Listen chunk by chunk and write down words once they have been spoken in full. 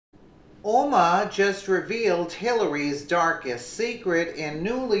Huma just revealed Hillary's darkest secret in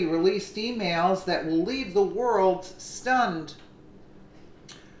newly released emails that will leave the world stunned.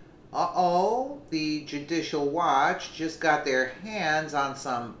 Uh-oh, the Judicial Watch just got their hands on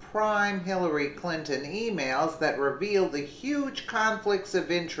some prime Hillary Clinton emails that revealed the huge conflicts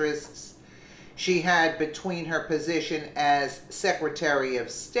of interests she had between her position as Secretary of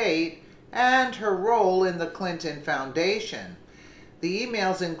State and her role in the Clinton Foundation. The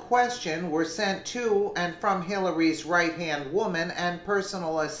emails in question were sent to and from Hillary's right-hand woman and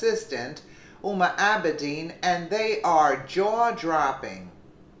personal assistant, Huma Abedin, and they are jaw-dropping.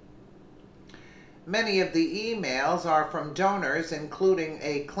 Many of the emails are from donors, including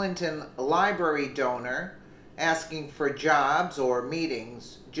a Clinton library donor asking for jobs or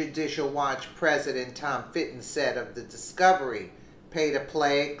meetings. Judicial Watch President Tom Fitton said of the discovery, pay to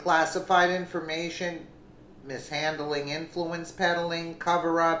play, classified information, mishandling, influence peddling,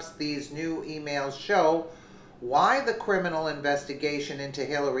 cover-ups. These new emails show why the criminal investigation into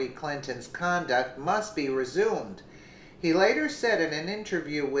Hillary Clinton's conduct must be resumed. He later said in an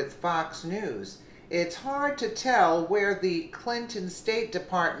interview with Fox News, it's hard to tell where the Clinton State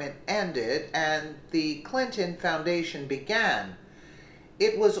Department ended and the Clinton Foundation began.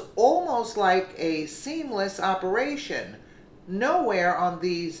 It was almost like a seamless operation. Nowhere on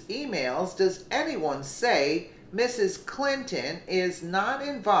these emails does anyone say Mrs. Clinton is not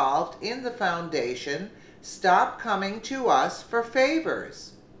involved in the foundation. Stop coming to us for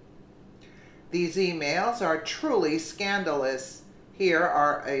favors. These emails are truly scandalous. Here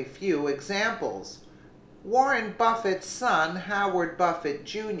are a few examples. Warren Buffett's son, Howard Buffett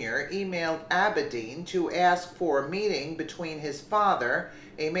Jr., emailed Abedin to ask for a meeting between his father,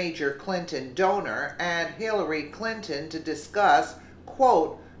 a major Clinton donor, and Hillary Clinton to discuss,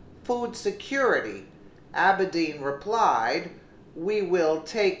 quote, food security. Abedin replied, "We will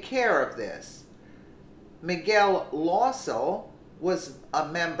take care of this." Miguel Lawsell was a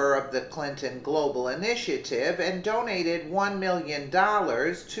member of the Clinton Global Initiative and donated $1 million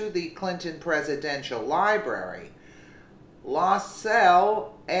to the Clinton Presidential Library.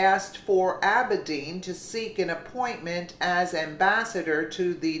 Lawsell asked for Abedin to seek an appointment as ambassador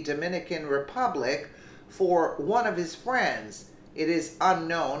to the Dominican Republic for one of his friends. It is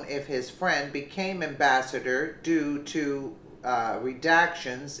unknown if his friend became ambassador due to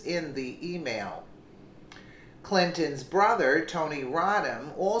redactions in the email. Clinton's brother, Tony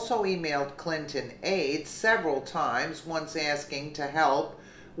Rodham, also emailed Clinton aides several times, once asking to help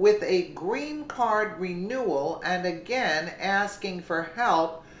with a green card renewal and again asking for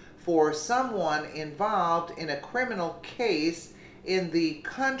help for someone involved in a criminal case in the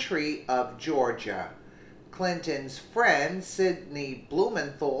country of Georgia. Clinton's friend, Sidney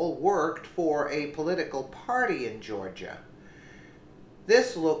Blumenthal, worked for a political party in Georgia.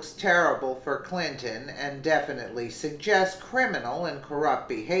 This looks terrible for Clinton and definitely suggests criminal and corrupt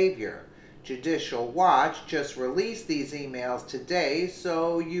behavior. Judicial Watch just released these emails today,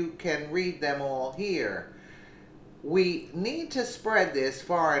 so you can read them all here. We need to spread this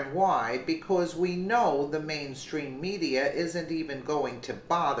far and wide because we know the mainstream media isn't even going to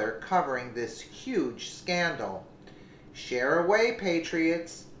bother covering this huge scandal. Share away,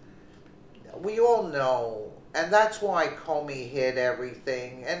 patriots. We all know. And that's why Comey hid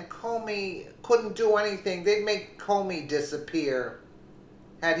everything. And Comey couldn't do anything. They'd make Comey disappear.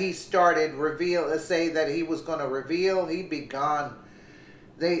 Had he started say that he was going to reveal, he'd be gone.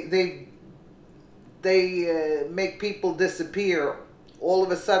 They make people disappear. All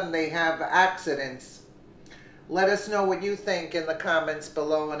of a sudden they have accidents. Let us know what you think in the comments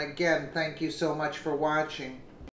below. And again, thank you so much for watching.